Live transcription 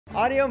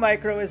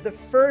AudioMicro is the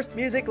first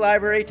music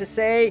library to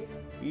say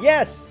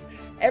yes.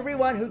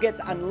 Everyone who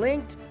gets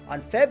unlinked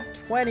on Feb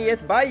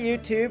 20th by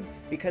YouTube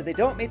because they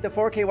don't meet the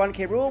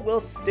 4k-1k rule will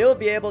still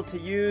be able to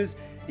use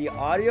the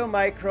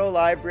AudioMicro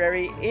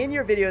library in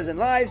your videos and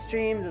live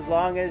streams as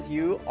long as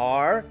you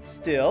are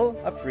still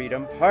a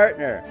Freedom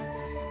partner.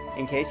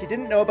 In case you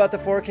didn't know about the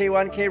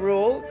 4k-1k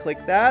rule, click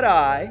that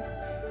I.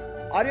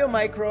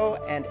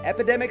 AudioMicro and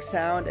Epidemic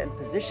Sound and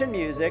Position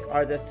Music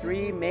are the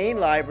three main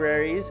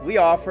libraries we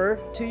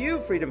offer to you,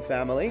 Freedom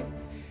family.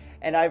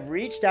 And I've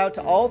reached out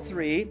to all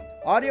three.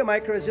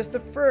 AudioMicro is just the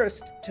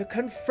first to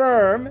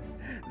confirm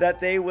that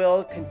they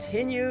will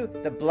continue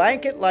the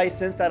blanket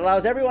license that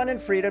allows everyone in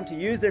Freedom to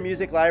use their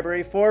music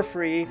library for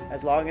free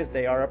as long as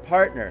they are a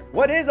partner.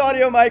 What is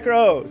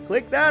AudioMicro?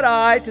 Click that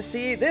I to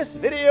see this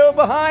video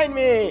behind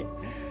me,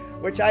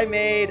 which I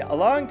made a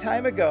long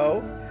time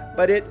ago,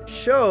 but it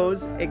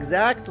shows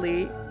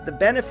exactly the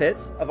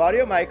benefits of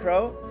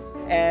AudioMicro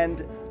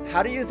and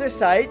how to use their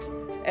site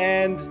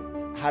and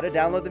how to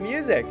download the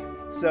music.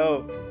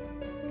 So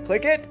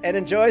click it and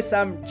enjoy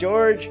some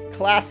George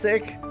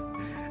classic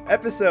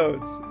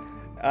episodes.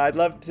 I'd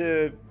love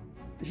to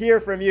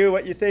hear from you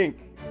what you think.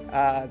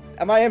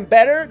 Am I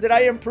better? Did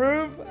I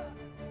improve?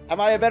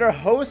 Am I a better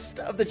host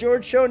of the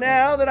George Show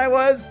now than I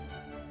was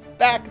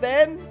back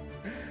then?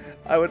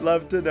 I would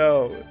love to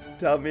know.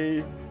 Tell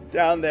me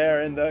down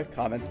there in the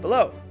comments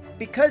below.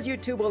 Because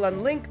YouTube will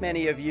unlink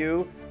many of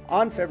you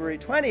on February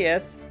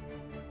 20th,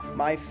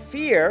 my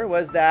fear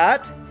was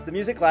that the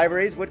music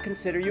libraries would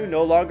consider you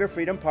no longer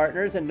Freedom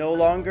partners and no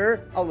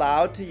longer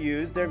allowed to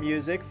use their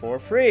music for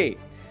free.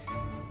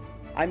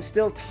 I'm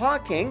still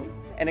talking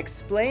and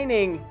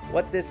explaining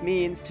what this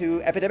means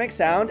to Epidemic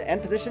Sound and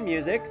Position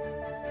Music,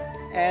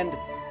 and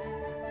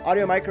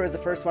AudioMicro is the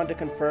first one to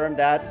confirm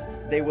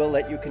that they will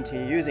let you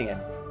continue using it,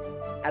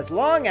 as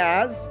long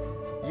as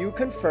you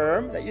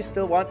confirm that you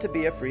still want to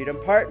be a Freedom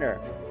partner.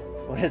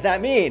 What does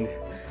that mean?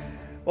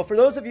 Well, for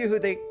those of you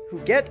who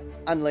get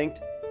unlinked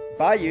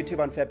by YouTube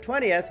on Feb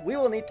 20th, we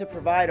will need to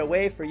provide a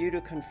way for you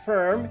to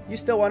confirm you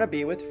still want to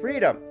be with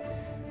Freedom.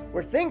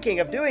 We're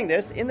thinking of doing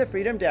this in the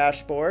Freedom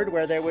dashboard,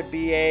 where there would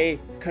be a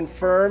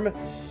confirm,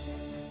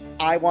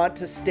 I want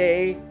to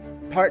stay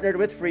partnered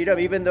with Freedom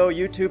even though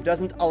YouTube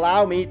doesn't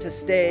allow me to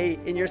stay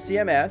in your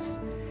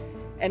CMS.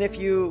 And if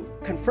you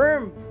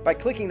confirm by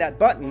clicking that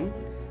button,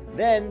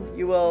 then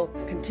you will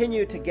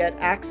continue to get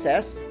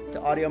access to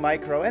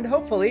AudioMicro and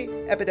hopefully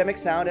Epidemic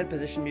Sound and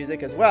Position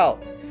Music as well.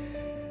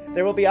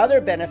 There will be other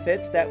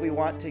benefits that we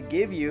want to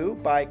give you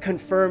by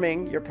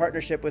confirming your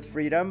partnership with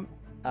Freedom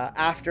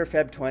after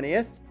Feb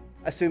 20th,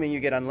 assuming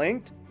you get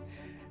unlinked.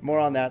 More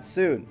on that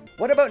soon.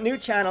 What about new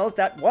channels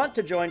that want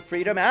to join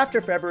Freedom after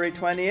February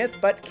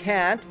 20th but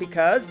can't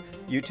because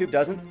YouTube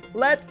doesn't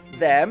let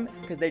them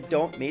because they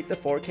don't meet the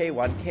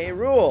 4k-1k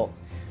rule?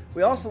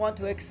 We also want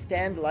to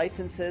extend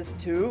licenses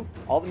to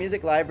all the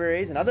music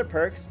libraries and other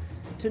perks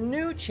to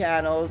new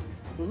channels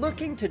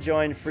looking to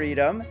join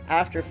Freedom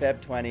after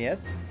Feb 20th,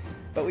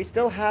 but we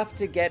still have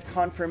to get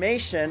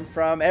confirmation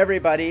from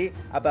everybody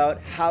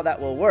about how that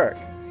will work.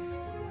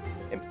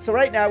 So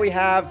right now we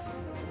have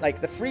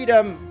like the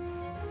Freedom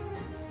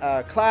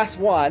Class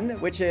 1,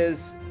 which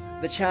is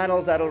the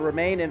channels that'll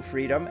remain in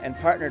Freedom and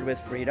partnered with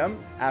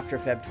Freedom after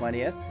Feb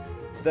 20th.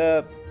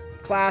 The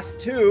Class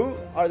 2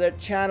 are the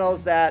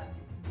channels that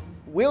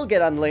will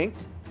get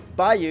unlinked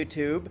by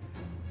YouTube,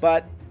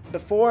 but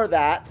before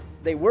that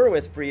they were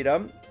with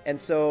Freedom, and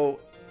so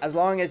as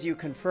long as you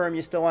confirm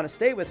you still want to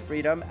stay with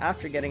Freedom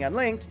after getting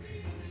unlinked,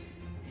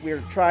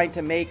 we're trying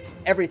to make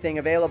everything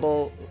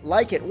available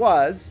like it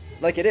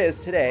is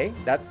today.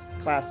 That's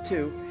Class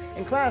 2.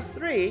 And Class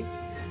 3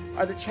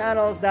 are the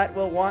channels that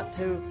will want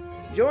to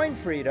join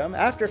Freedom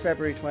after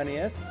February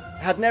 20th,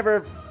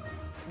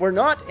 were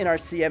not in our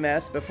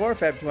CMS before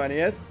Feb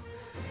 20th,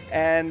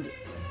 and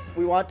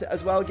we want to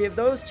as well give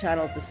those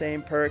channels the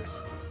same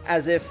perks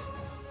as if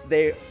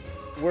they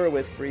were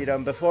with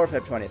Freedom before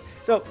Feb 20th.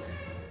 So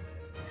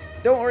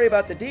don't worry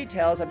about the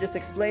details. I'm just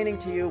explaining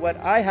to you what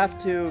I have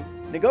to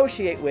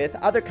negotiate with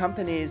other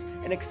companies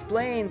and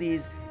explain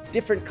these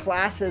different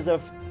classes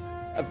of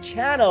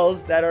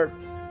channels that are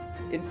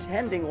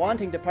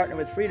wanting to partner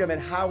with Freedom and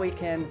how we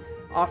can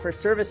offer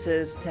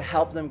services to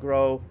help them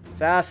grow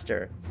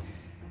faster.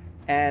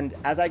 And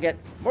as I get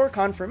more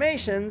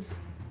confirmations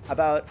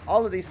about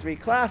all of these three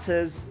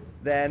classes,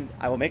 then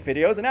I will make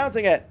videos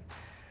announcing it.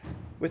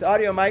 With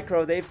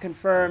AudioMicro, they've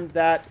confirmed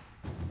that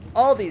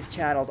all these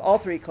channels, all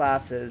three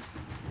classes,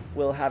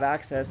 will have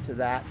access to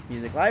that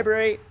music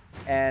library,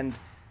 and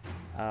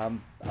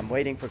I'm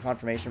waiting for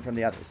confirmation from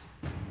the others.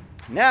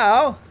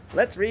 Now,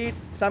 let's read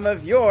some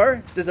of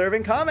your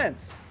deserving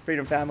comments,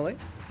 Freedom family.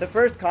 The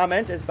first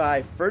comment is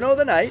by Ferno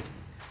the Knight,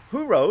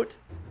 who wrote,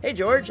 "Hey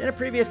George, in a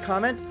previous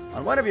comment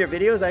on one of your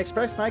videos, I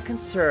expressed my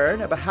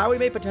concern about how we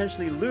may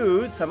potentially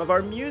lose some of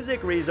our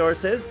music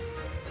resources,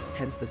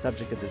 hence the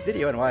subject of this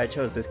video and why I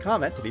chose this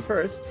comment to be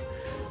first,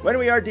 when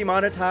we are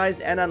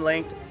demonetized and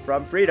unlinked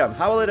from Freedom.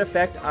 How will it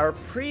affect our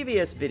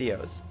previous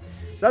videos?"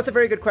 So that's a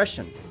very good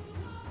question.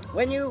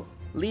 When you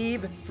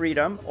leave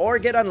Freedom or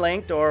get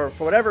unlinked or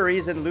for whatever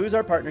reason lose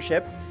our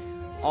partnership,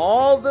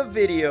 all the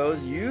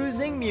videos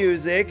using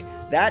music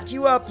that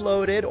you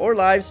uploaded or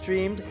live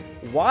streamed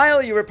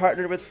while you were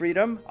partnered with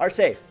Freedom are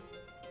safe.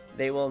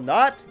 They will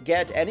not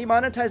get any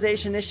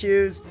monetization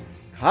issues,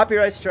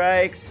 copyright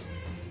strikes,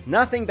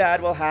 nothing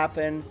bad will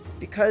happen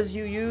because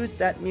you used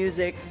that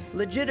music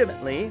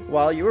legitimately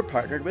while you were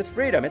partnered with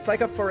Freedom. It's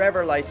like a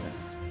forever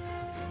license.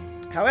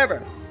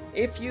 However,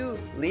 if you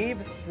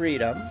leave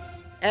Freedom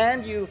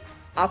and you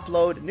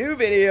upload new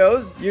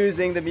videos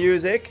using the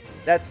music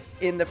that's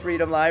in the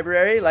Freedom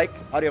library, like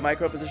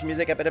AudioMicro, Position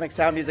Music, Epidemic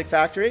Sound, Music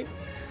Factory,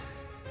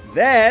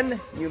 then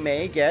you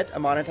may get a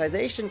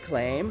monetization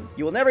claim.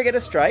 You will never get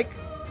a strike,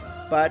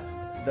 but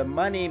the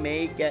money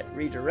may get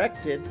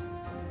redirected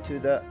to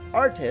the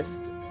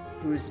artist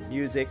whose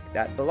music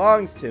that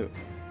belongs to,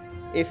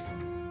 if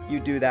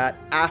you do that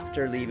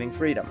after leaving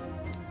Freedom.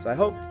 So I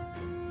hope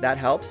that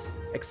helps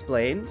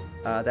explain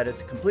that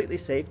it's completely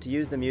safe to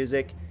use the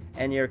music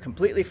and you're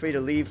completely free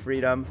to leave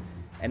Freedom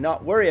and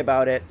not worry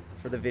about it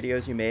for the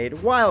videos you made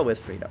while with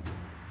Freedom.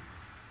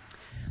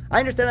 I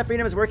understand that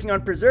Freedom is working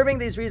on preserving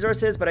these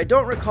resources, but I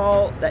don't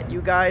recall that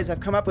you guys have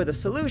come up with a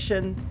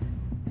solution,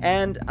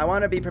 and I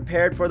want to be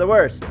prepared for the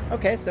worst.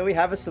 Okay, so we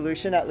have a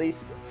solution, at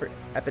least for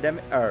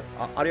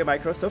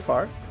AudioMicro so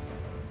far.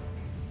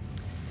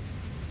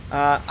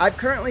 I've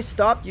currently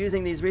stopped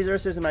using these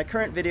resources in my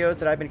current videos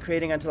that I've been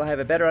creating until I have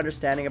a better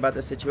understanding about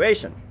the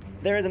situation.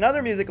 There is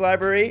another music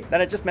library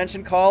that I just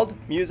mentioned called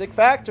Music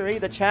Factory,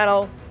 the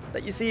channel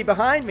that you see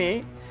behind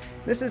me.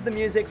 This is the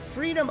music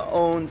Freedom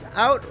owns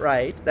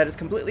outright that is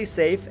completely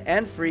safe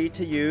and free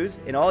to use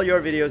in all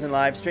your videos and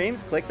live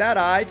streams. Click that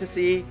eye to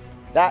see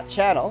that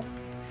channel.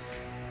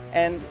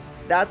 And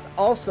that's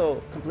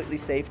also completely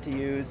safe to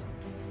use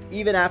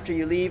even after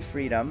you leave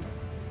Freedom.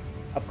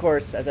 Of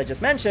course, as I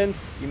just mentioned,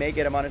 you may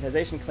get a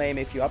monetization claim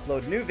if you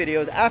upload new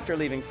videos after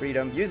leaving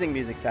Freedom using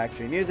Music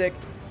Factory Music,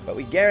 but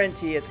we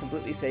guarantee it's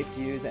completely safe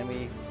to use, and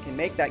we can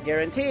make that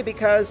guarantee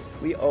because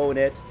we own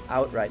it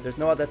outright. There's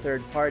no other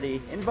third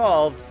party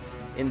involved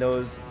in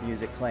those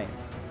music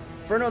claims.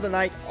 Ferno the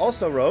Knight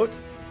also wrote,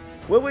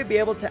 will we be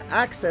able to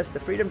access the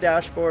Freedom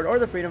dashboard or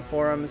the Freedom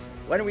forums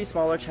when we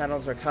smaller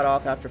channels are cut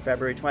off after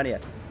February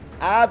 20th?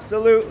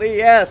 Absolutely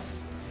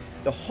yes!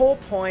 The whole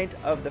point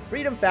of the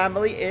Freedom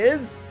family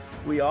is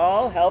we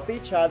all help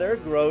each other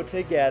grow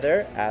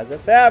together as a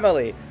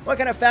family. What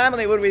kind of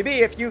family would we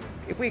be if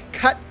we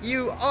cut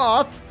you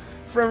off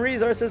from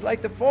resources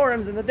like the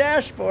forums and the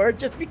dashboard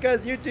just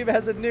because YouTube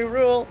has a new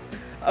rule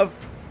of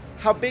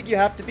how big you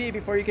have to be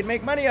before you can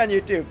make money on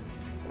YouTube?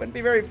 It wouldn't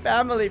be very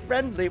family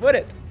friendly, would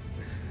it?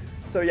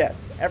 So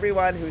yes,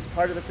 everyone who's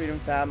part of the Freedom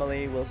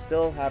family will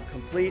still have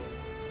complete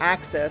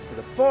access to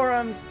the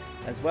forums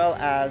as well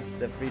as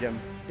the Freedom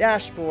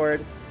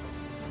dashboard,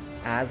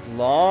 as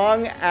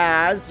long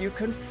as you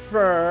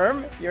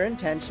confirm your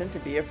intention to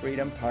be a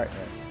Freedom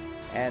partner.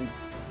 And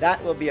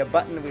that will be a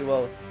button we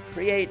will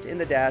create in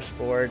the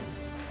dashboard,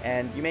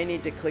 and you may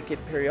need to click it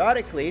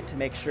periodically to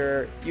make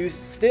sure you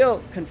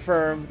still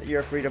confirm that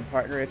you're a Freedom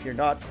partner if you're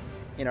not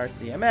in our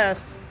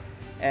CMS.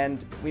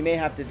 And we may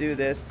have to do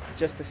this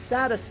just to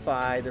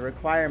satisfy the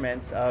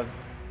requirements of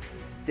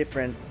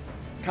different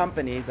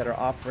companies that are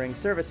offering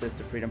services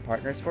to Freedom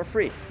partners for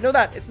free. Know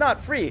that it's not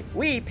free.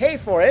 We pay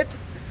for it.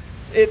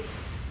 It's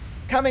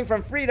coming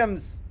from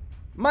Freedom's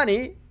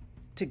money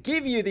to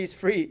give you these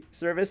free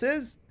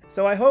services.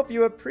 So I hope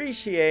you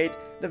appreciate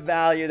the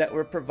value that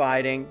we're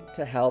providing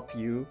to help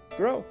you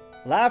grow.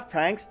 Laugh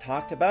Pranks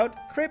talked about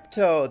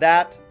crypto,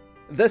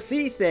 the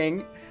C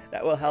thing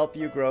that will help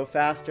you grow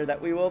faster,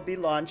 that we will be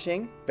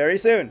launching very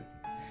soon.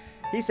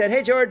 He said,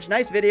 hey George,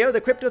 nice video. The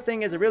crypto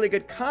thing is a really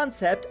good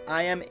concept.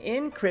 I am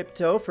in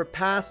crypto for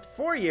past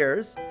 4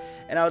 years,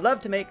 and I would love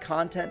to make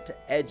content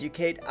to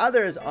educate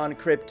others on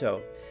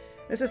crypto.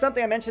 This is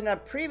something I mentioned in a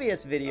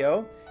previous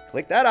video.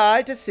 Click that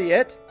eye to see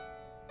it,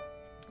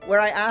 where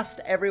I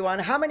asked everyone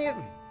how many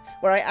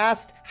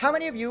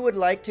of you would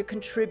like to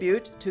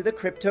contribute to the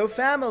crypto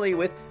family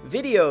with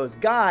videos,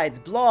 guides,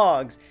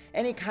 blogs,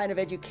 any kind of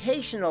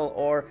educational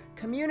or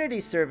community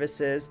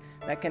services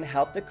that can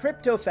help the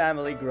crypto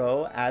family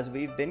grow as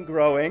we've been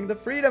growing the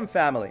Freedom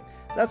family.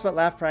 So that's what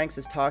Laugh Pranks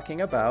is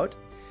talking about.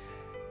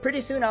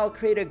 Pretty soon I'll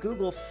create a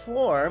Google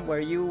form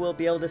where you will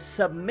be able to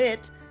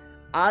submit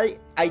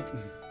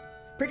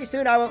Pretty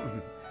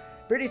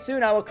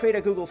soon I will create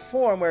a Google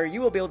form where you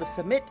will be able to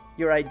submit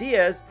your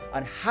ideas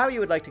on how you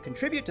would like to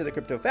contribute to the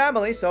crypto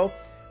family. So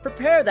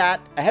prepare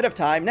that ahead of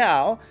time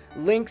now.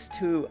 Links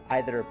to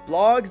either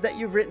blogs that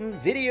you've written,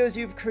 videos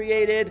you've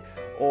created,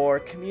 or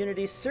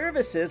community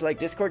services like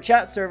Discord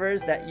chat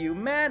servers that you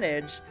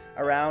manage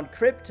around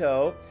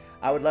crypto.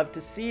 I would love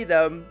to see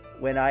them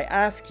when I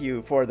ask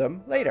you for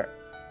them later.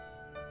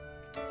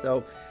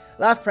 So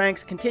Laugh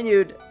Pranks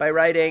continued by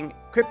writing,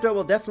 crypto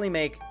will definitely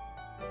make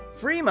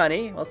free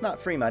money. Well, it's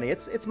not free money,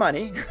 it's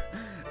money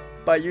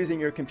by using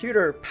your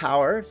computer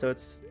power, so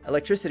it's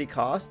electricity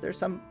costs. There's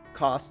some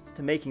costs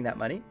to making that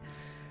money.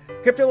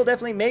 Crypto will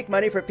definitely make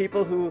money for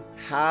people who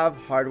have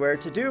hardware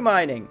to do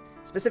mining.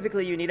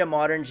 Specifically, you need a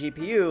modern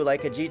GPU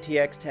like a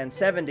GTX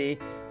 1070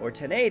 or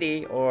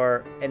 1080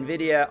 or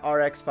NVIDIA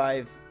RX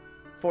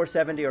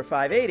 470 or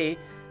 580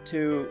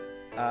 to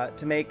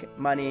make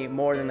money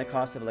more than the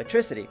cost of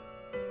electricity.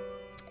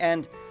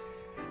 And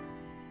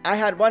I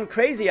had one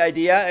crazy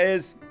idea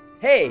is,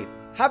 hey,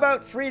 how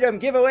about Freedom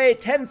give away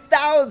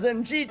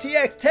 10,000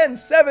 GTX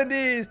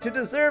 1070s to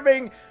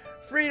deserving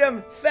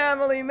Freedom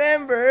family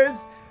members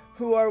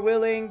who are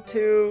willing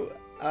to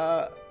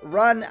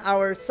run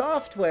our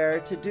software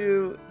to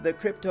do the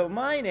crypto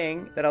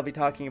mining that I'll be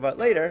talking about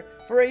later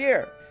for a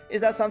year.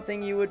 Is that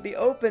something you would be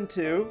open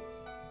to?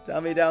 Tell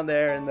me down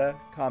there in the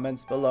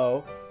comments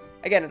below.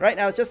 Again, right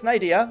now it's just an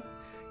idea,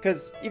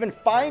 because even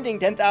finding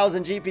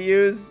 10,000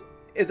 GPUs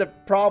is a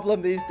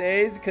problem these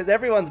days because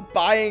everyone's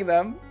buying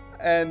them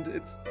and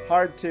it's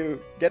hard to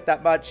get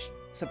that much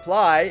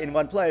supply in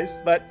one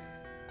place, but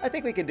I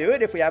think we can do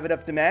it if we have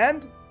enough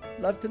demand.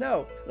 Love to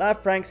know.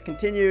 Laugh Pranks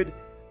continued.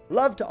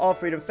 Love to all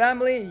Freedom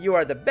family. You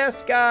are the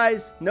best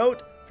guys.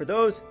 Note, for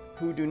those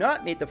who do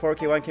not meet the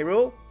 4k-1k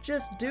rule,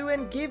 just do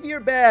and give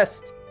your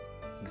best.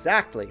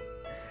 Exactly.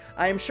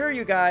 I am sure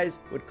you guys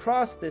would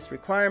cross this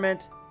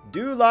requirement.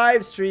 Do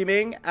live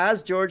streaming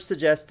as George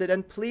suggested,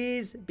 and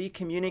please be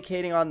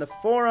communicating on the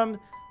forum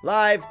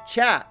live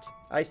chat.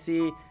 I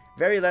see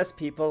very less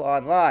people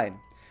online.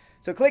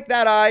 So click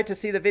that eye to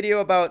see the video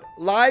about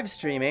live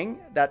streaming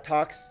that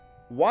talks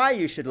why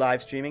you should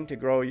live stream to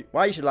grow your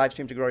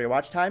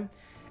watch time.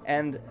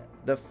 And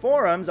the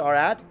forums are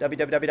at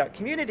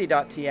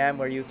www.community.tm,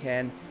 where you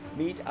can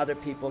meet other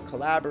people,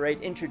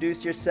 collaborate,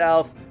 introduce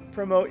yourself,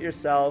 promote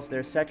yourself.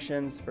 There's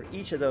sections for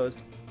each of those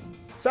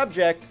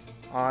subjects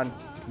on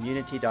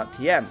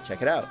community.tm.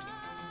 Check it out.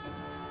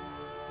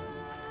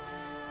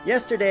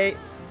 Yesterday,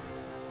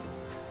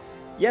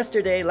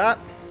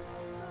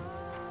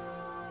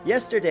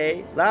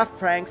 Laugh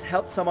Pranks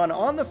helped someone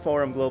on the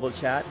forum global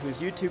chat whose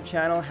YouTube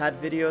channel had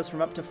videos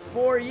from up to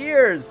 4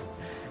 years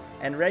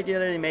and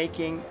regularly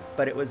making,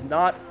 but it was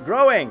not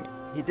growing.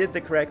 He did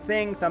the correct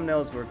thing,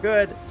 thumbnails were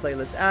good,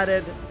 playlists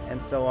added,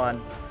 and so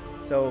on.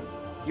 So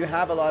you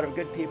have a lot of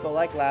good people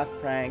like Laugh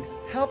Pranks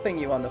helping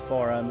you on the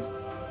forums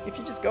if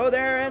you just go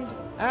there and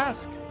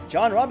ask.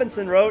 John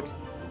Robinson wrote,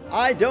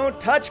 I don't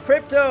touch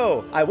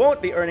crypto. I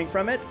won't be earning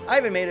from it. I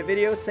even made a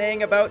video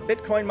saying about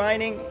Bitcoin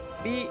mining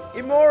be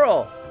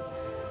immoral.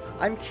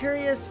 I'm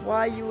curious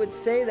why you would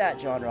say that,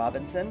 John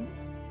Robinson.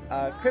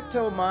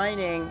 Crypto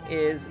mining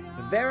is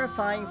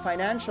verifying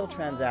financial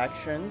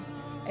transactions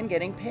and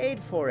getting paid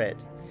for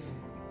it.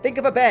 Think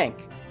of a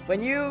bank.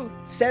 When you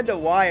send a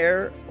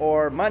wire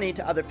or money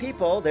to other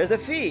people, there's a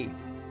fee.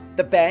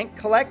 The bank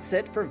collects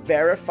it for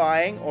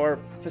verifying or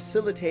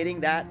facilitating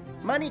that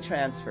money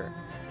transfer.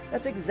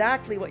 That's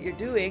exactly what you're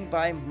doing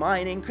by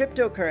mining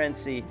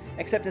cryptocurrency,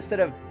 except instead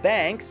of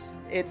banks,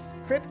 it's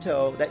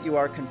crypto that you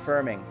are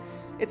confirming.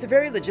 It's a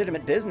very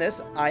legitimate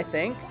business, I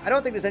think. I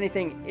don't think there's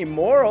anything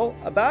immoral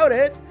about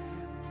it,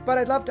 but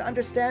I'd love to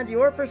understand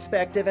your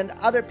perspective and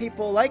other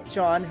people like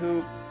John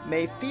who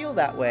may feel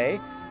that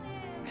way.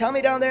 Tell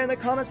me down there in the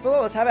comments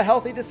below. Let's have a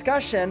healthy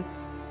discussion.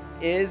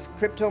 Is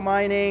crypto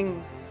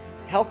mining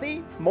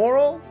healthy,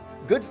 moral,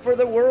 good for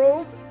the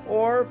world,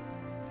 or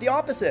the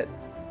opposite?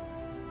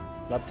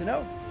 Love to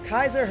know.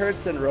 Kaiser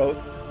Hertzen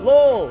wrote,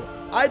 LOL,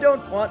 I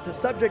don't want to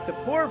subject the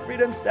poor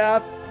Freedom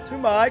staff to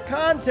my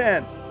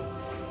content.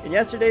 In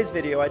yesterday's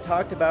video, I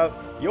talked about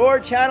your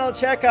channel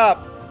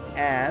checkup,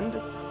 and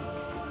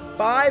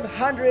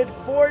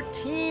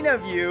 514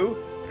 of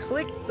you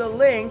clicked the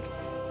link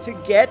to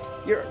get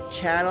your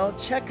channel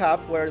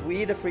checkup, where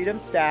we, the Freedom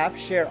staff,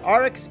 share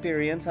our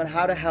experience on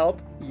how to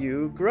help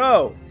you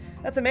grow.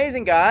 That's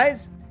amazing,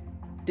 guys.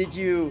 Did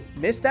you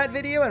miss that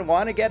video and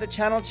want to get a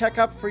channel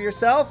checkup for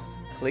yourself?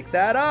 Click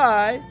that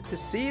eye to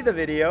see the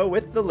video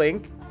with the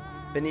link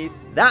beneath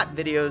that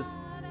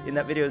in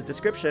that video's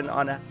description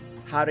on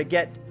how to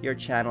get your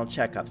channel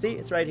checkup. See,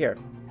 it's right here.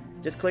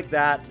 Just click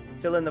that,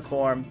 fill in the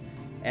form,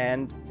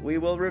 and we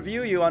will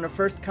review you on a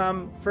first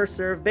come, first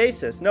serve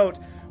basis. Note,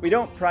 we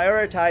don't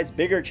prioritize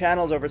bigger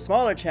channels over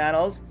smaller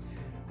channels.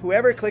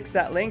 Whoever clicks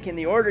that link in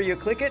the order you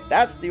click it,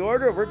 that's the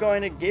order we're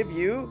going to give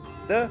you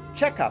the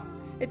checkup.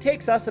 It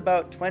takes us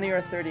about 20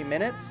 or 30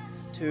 minutes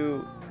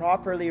to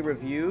properly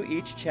review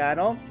each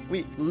channel.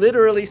 We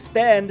literally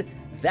spend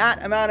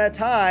that amount of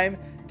time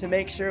to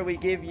make sure we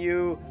give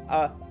you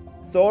a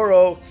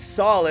thorough,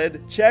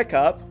 solid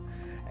checkup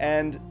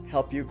and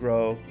help you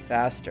grow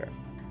faster.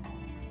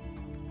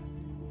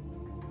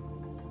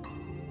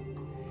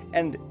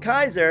 And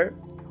Kaiser,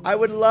 I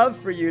would love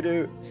for you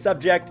to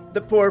subject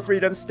the Poor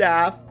Freedom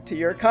staff to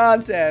your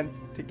content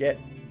to get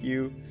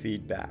you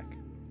feedback.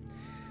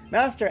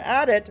 Master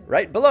Addit,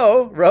 right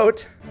below,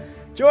 wrote,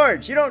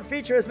 George, you don't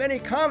feature as many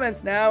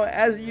comments now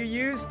as you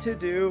used to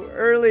do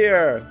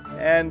earlier,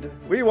 and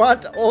we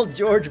want old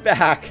George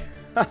back.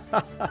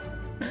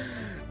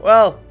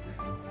 Well,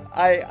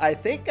 I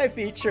think I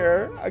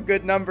feature a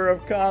good number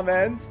of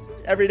comments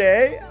every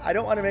day. I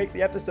don't want to make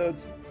the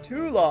episodes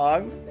too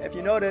long. If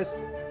you notice,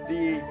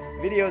 the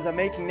videos I'm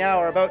making now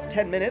are about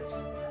 10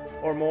 minutes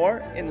or more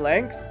in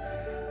length.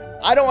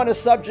 I don't want to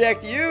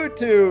subject you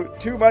to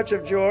too much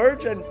of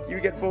George and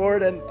you get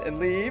bored and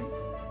leave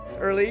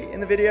early in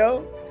the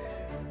video.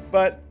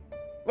 But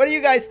what do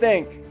you guys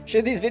think?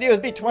 Should these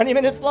videos be 20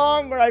 minutes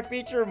long where I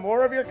feature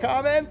more of your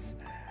comments?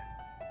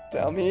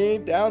 Tell me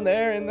down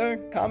there in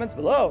the comments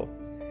below.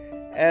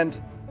 And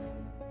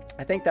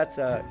I think that's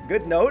a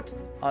good note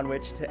on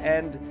which to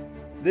end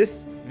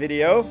this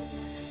video.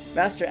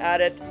 Master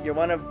Adit, you're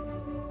one of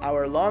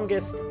our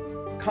longest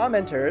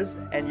commenters,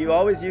 and you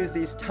always use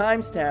these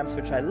timestamps,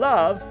 which I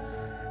love,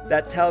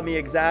 that tell me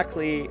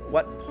exactly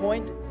what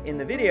point in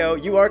the video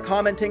you are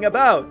commenting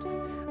about.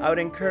 I would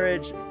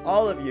encourage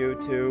all of you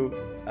to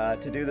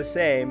do the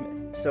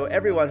same, so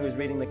everyone who's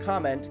reading the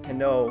comment can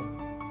know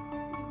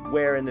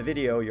where in the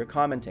video you're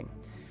commenting.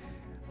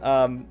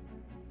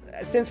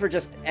 Since we're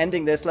just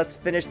ending this, let's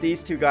finish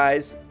these two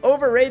guys.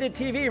 Overrated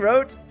TV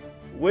wrote,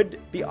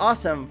 would be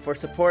awesome for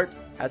support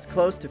as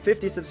close to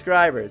 50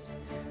 subscribers.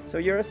 So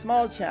you're a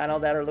small channel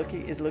that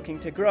is looking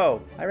to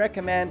grow. I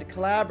recommend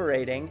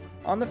collaborating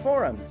on the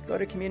forums. Go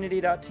to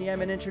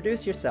community.tm and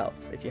introduce yourself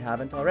if you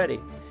haven't already.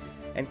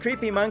 And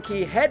Creepy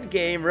Monkey Head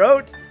Game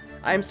wrote,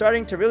 I'm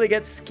starting to really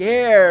get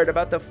scared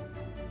about the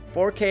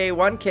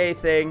 4k-1k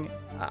thing.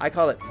 I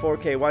call it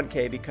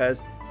 4k-1k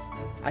because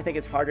I think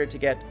it's harder to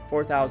get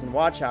 4,000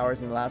 watch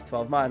hours in the last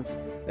 12 months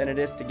than it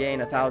is to gain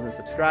 1,000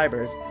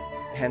 subscribers.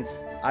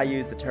 Hence, I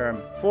use the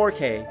term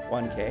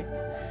 4k-1k.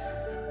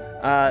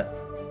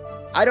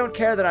 I don't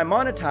care that I'm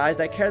monetized,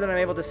 I care that I'm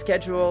able to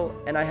schedule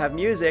and I have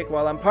music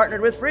while I'm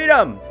partnered with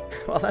Freedom.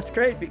 Well, that's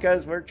great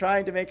because we're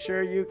trying to make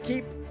sure you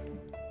keep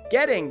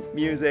getting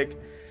music.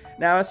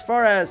 Now, as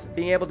far as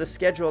being able to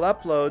schedule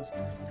uploads,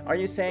 are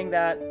you saying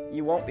that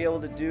you won't be able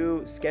to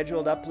do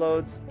scheduled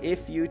uploads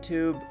if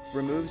YouTube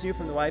removes you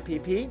from the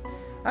YPP?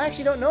 I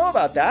actually don't know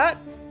about that.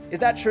 Is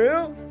that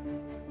true?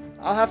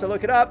 I'll have to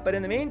look it up, but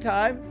in the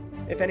meantime,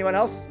 if anyone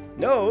else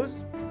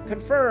knows,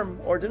 confirm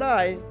or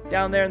deny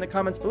down there in the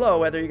comments below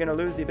whether you're going to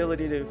lose the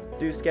ability to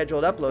do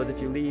scheduled uploads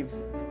if you leave,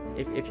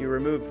 if you're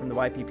removed from the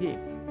YPP,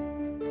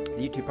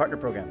 the YouTube Partner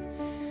Program.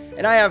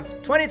 And I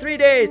have 23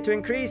 days to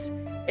increase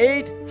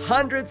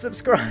 800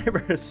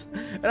 subscribers.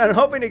 And I'm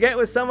hoping to get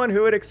with someone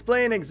who would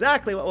explain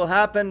exactly what will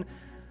happen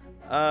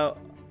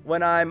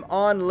when I'm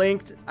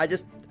unlinked. I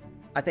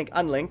think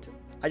unlinked.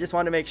 I just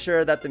want to make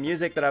sure that the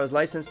music that I was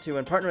licensed to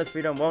and Partner with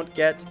Freedom won't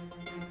get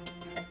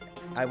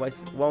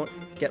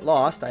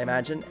lost, I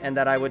imagine, and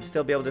that I would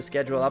still be able to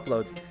schedule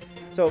uploads.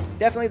 So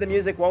definitely the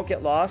music won't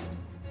get lost.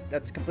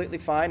 That's completely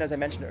fine, as I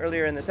mentioned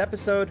earlier in this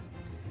episode.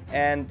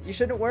 And you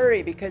shouldn't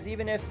worry, because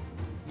even if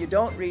you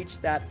don't reach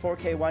that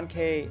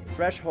 4k-1k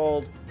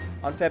threshold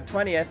on Feb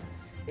 20th,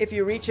 if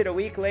you reach it a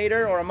week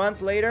later or a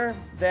month later,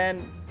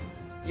 then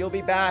you'll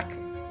be back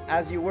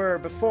as you were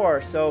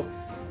before. So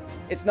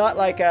it's not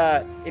like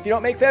if you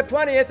don't make Feb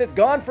 20th, it's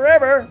gone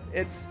forever.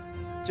 It's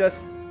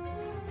just,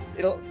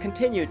 it'll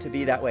continue to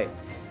be that way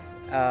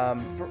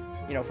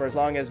for as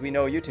long as we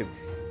know YouTube.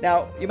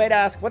 Now, you might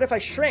ask, what if I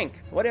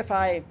shrink? What if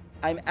I'm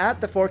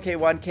at the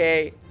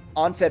 4k-1k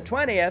on Feb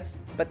 20th,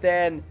 but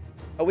then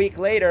a week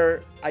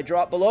later, I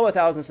drop below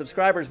 1,000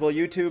 subscribers? Will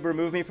YouTube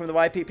remove me from the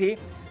YPP?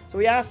 So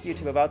we asked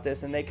YouTube about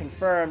this, and they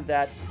confirmed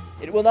that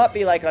it will not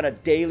be like on a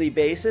daily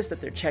basis that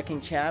they're checking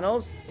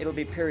channels. It'll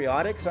be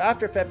periodic. So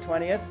after Feb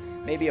 20th,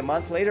 maybe a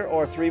month later,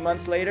 or 3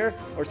 months later,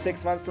 or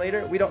 6 months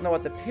later, we don't know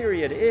what the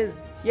period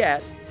is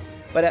yet,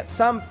 but at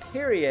some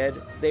period,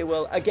 they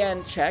will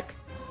again check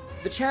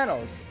the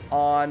channels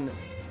on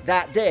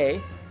that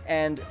day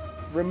and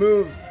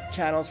remove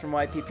channels from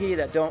YPP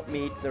that don't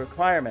meet the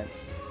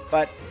requirements.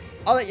 But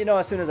I'll let you know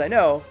as soon as I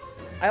know.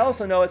 I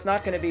also know it's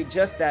not going to be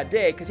just that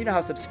day, because you know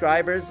how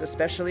subscribers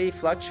especially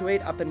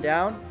fluctuate up and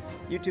down.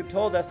 YouTube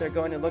told us they're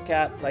going to look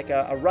at like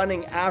a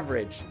running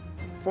average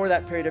for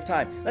that period of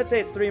time. Let's say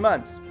it's 3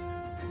 months.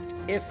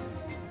 If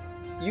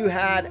you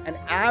had an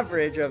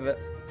average of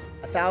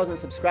 1,000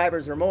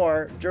 subscribers or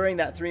more during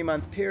that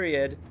 3-month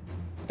period,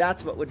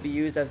 that's what would be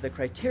used as the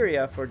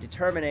criteria for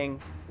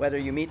determining whether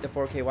you meet the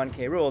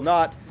 4k-1k rule.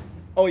 Not,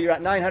 oh, you're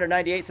at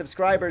 998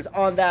 subscribers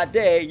on that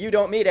day, you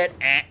don't meet it,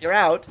 you're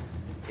out.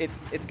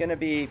 It's going to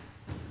be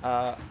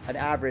an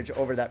average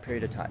over that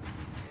period of time.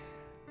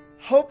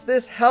 Hope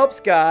this helps,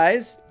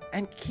 guys,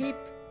 and keep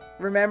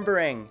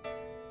remembering,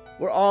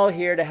 we're all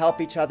here to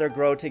help each other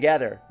grow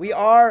together. We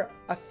are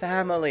a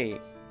family,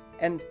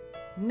 and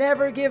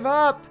never give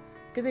up,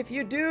 because if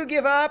you do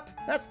give up,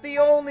 that's the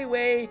only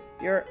way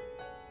you're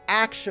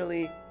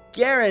actually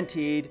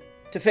guaranteed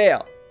to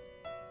fail.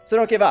 So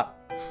don't give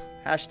up.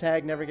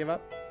 Hashtag never give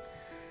up.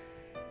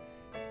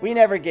 We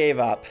never gave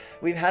up.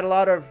 We've had a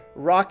lot of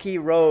rocky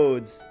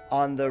roads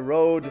on the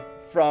road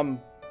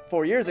from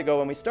 4 years ago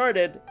when we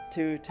started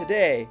to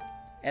today.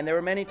 And there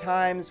were many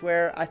times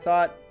where I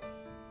thought,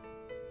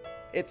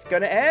 it's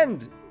going to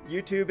end.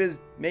 YouTube is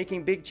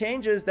making big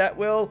changes that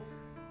will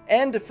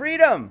end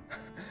freedom.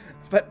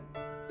 But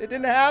it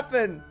didn't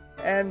happen.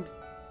 And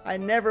I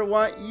never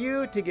want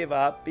you to give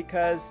up,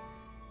 because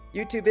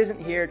YouTube isn't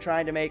here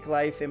trying to make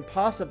life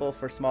impossible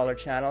for smaller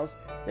channels.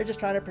 They're just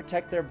trying to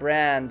protect their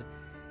brand.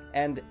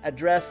 and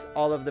address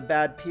all of the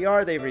bad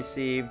PR they've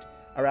received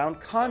around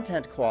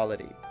content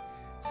quality.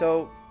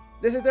 So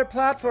this is their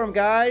platform,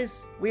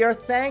 guys. We are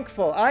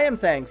thankful. I am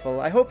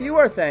thankful. I hope you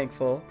are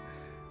thankful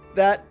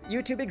that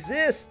YouTube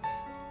exists,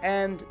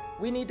 and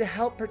we need to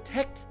help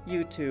protect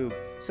YouTube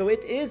so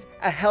it is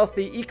a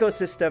healthy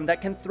ecosystem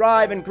that can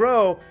thrive and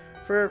grow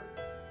for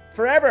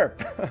forever,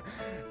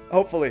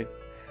 hopefully.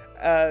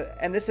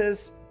 And this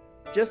is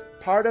just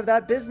part of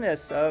that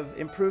business of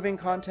improving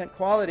content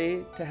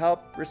quality to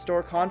help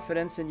restore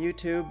confidence in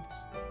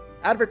YouTube's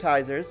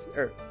advertisers,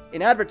 or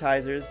in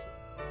advertisers,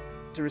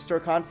 to restore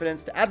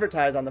confidence to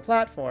advertise on the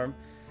platform.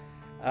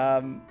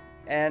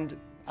 And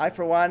I,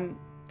 for one,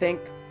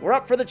 think we're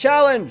up for the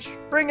challenge.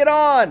 Bring it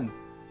on.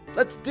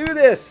 Let's do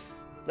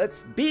this.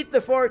 Let's beat the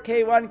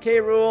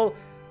 4k-1k rule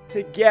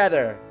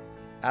together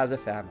as a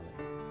family.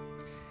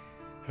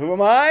 Who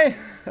am I?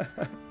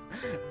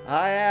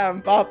 I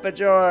am Papa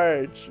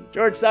George,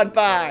 George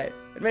Senpai,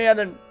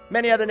 and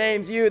many other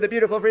names you, the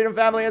beautiful Freedom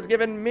family, has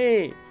given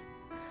me.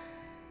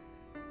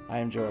 I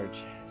am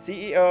George,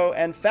 CEO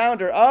and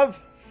founder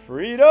of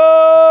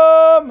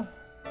Freedom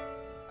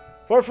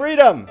for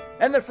Freedom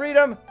and the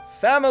Freedom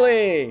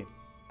family,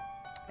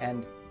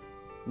 and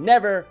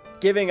never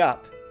giving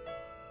up.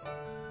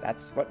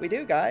 That's what we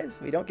do,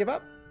 guys. We don't give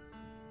up.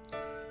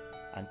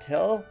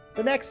 Until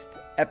the next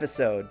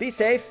episode, be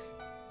safe.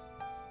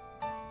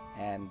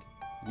 And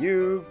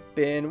you've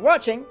been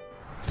watching.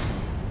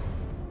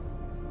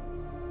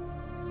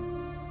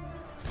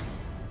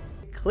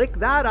 Click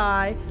that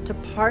I to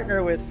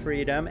partner with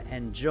Freedom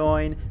and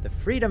join the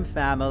Freedom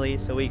family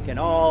so we can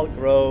all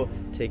grow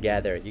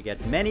together. You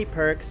get many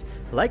perks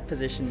like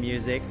position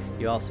music.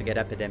 You also get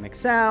Epidemic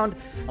Sound,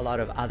 a lot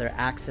of other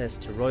access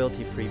to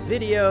royalty-free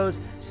videos,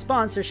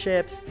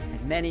 sponsorships,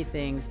 and many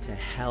things to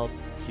help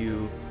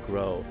you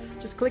grow.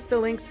 Just click the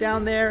links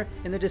down there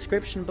in the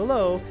description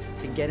below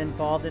to get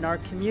involved in our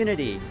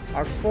community,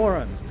 our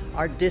forums,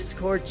 our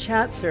Discord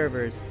chat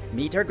servers,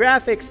 meet our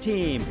graphics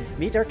team,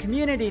 meet our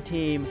community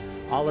team,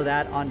 all of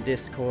that on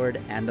Discord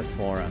and the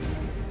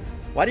forums.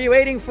 What are you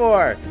waiting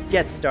for?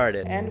 Get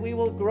started. And we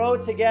will grow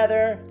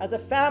together as a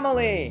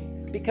family,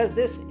 because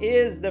this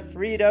is the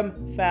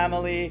Freedom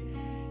family.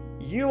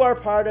 You are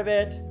part of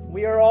it,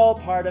 we are all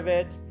part of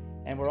it,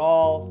 and we're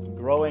all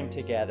growing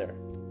together.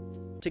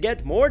 To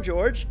get more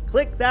George,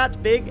 click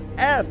that big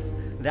F.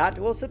 That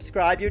will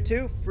subscribe you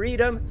to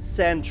Freedom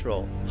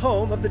Central,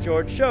 home of The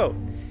George Show.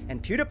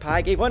 And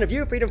PewDiePie gave one of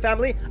you, Freedom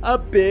family, a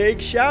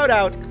big shout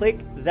out. Click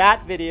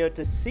that video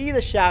to see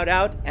the shout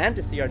out and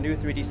to see our new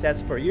 3D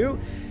sets for you.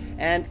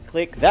 And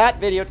click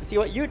that video to see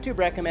what YouTube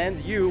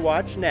recommends you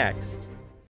watch next.